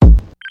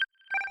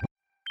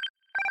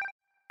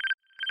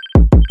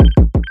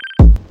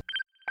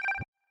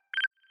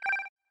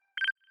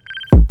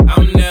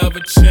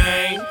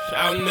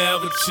I'll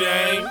never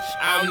change.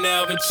 I'll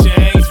never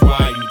change.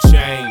 Why you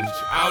change?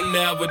 I'll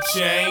never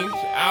change.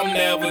 I'll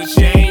never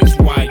change.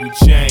 Why you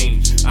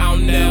change? I'll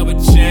never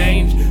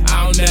change.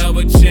 I'll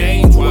never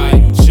change. Why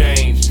you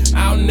change?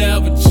 I'll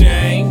never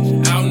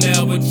change. I'll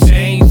never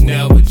change.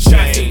 Never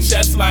change.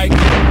 Shots to the chest like.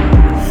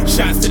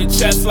 Shots to the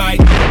chest like.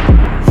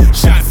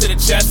 Shots to the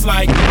chest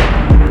like.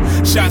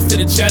 Shots to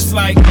the chest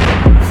like.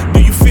 Do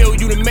you feel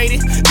you done made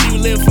it? Do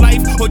you live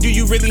life? Or do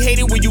you really hate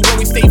it when you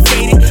always stay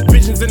faded?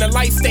 Visions in the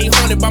light stay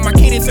haunted by my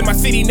cadence, and my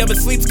city never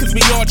sleeps cause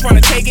we all trying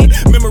to take it.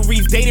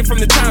 Memories dated from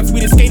the times we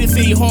done skated.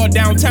 City Hall,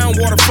 downtown,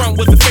 waterfront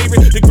was the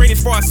favorite. The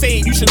greatest for I say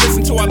it. You should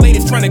listen to our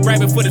latest. Trying to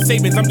grab it for the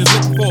savings. I'm just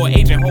looking for an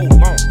agent. Hold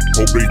on.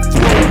 Hope they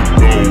throw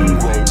low.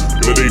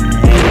 Let they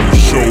moan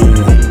show.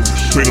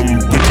 Play them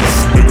bitches,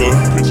 nigga.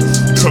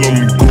 Tell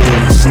them go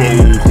slow.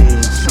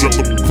 Drop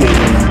the pole,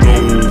 no.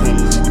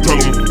 Tell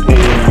them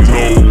oh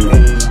no.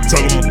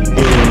 Tell them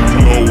oh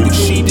no.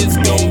 She just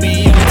gon' be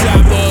on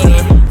top of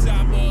her.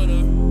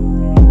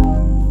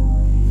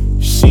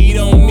 She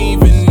don't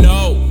even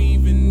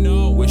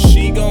know where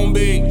she gon'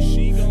 be.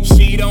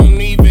 She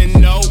don't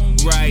even know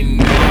right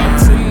now.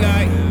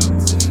 Tonight,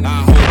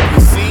 I hope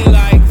you see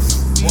lights.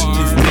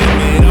 Just dim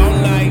it all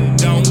night,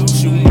 don't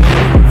you move.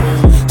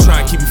 Try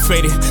and keep you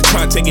faded,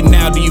 try and take it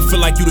now. Do you feel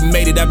like you done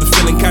made it? I've been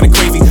feeling kinda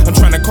crazy. I'm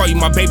trying to call you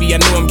my baby, I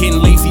know I'm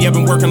getting lazy. I've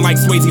been working like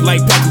Swayze,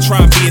 like Patrick,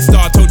 trying to be a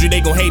star. Told you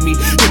they gon' hate me.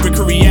 Hypocrite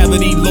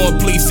reality, Lord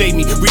please save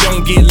me. We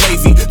don't get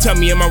lazy. Tell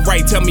me am I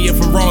right, tell me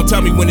if I'm wrong.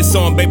 Tell me when it's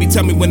on, baby,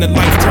 tell me when the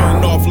lights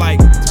turned off like.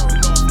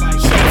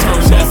 Shots to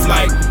the chest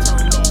like.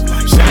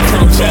 Shots to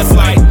the chest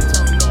like.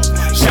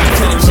 Shots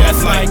to the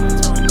chest like.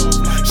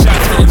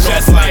 Shots to the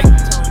chest like.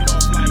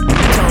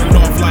 Turned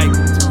off like.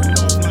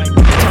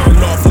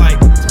 Turned off like.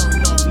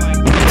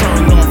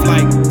 Turned off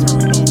like.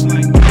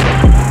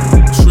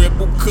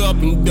 Triple cup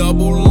and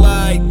double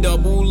light,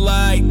 double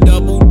light,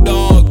 double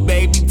dog.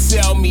 Baby,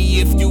 tell me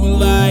if you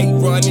like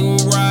running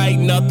right,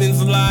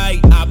 nothing's light.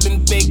 I've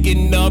been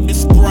thinking of the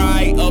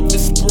Sprite,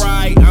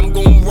 I'm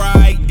gon'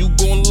 ride, you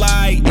gon'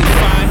 lie.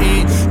 If I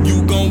hit,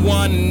 you gon'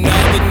 want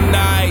another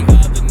night.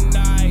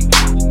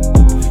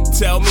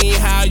 Tell me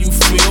how you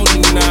feel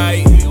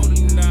tonight.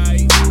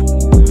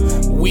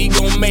 We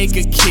gon' make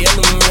a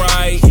killing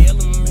right.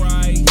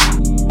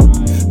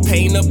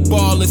 Paint up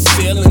all the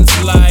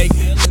ceilings like.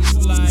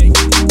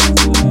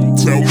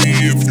 Tell me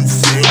if you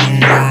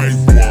feelin' right.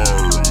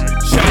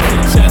 Shots to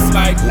the chest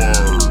like.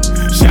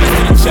 Shots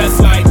to the chest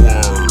like.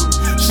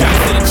 Shots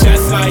to the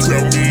chest like.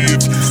 Tell me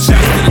if you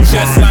shots to the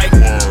chest like.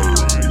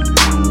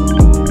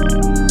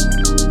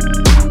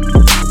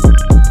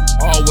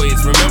 Always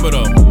remember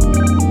though,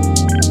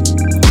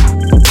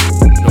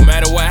 no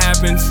matter what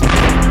happens,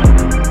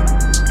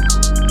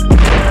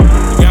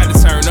 you gotta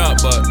turn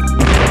up, but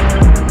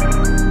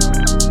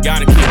you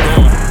gotta keep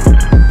going.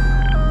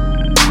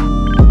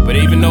 But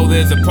even though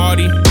there's a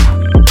party,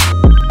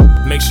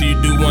 make sure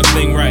you do one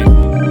thing right.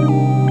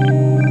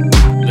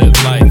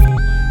 Live life.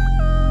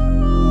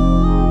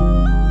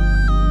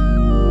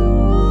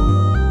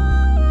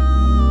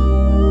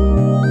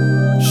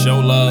 Show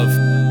love.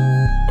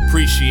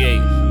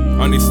 Appreciate.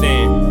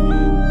 Understand.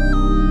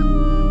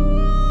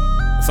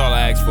 That's all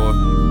I ask for.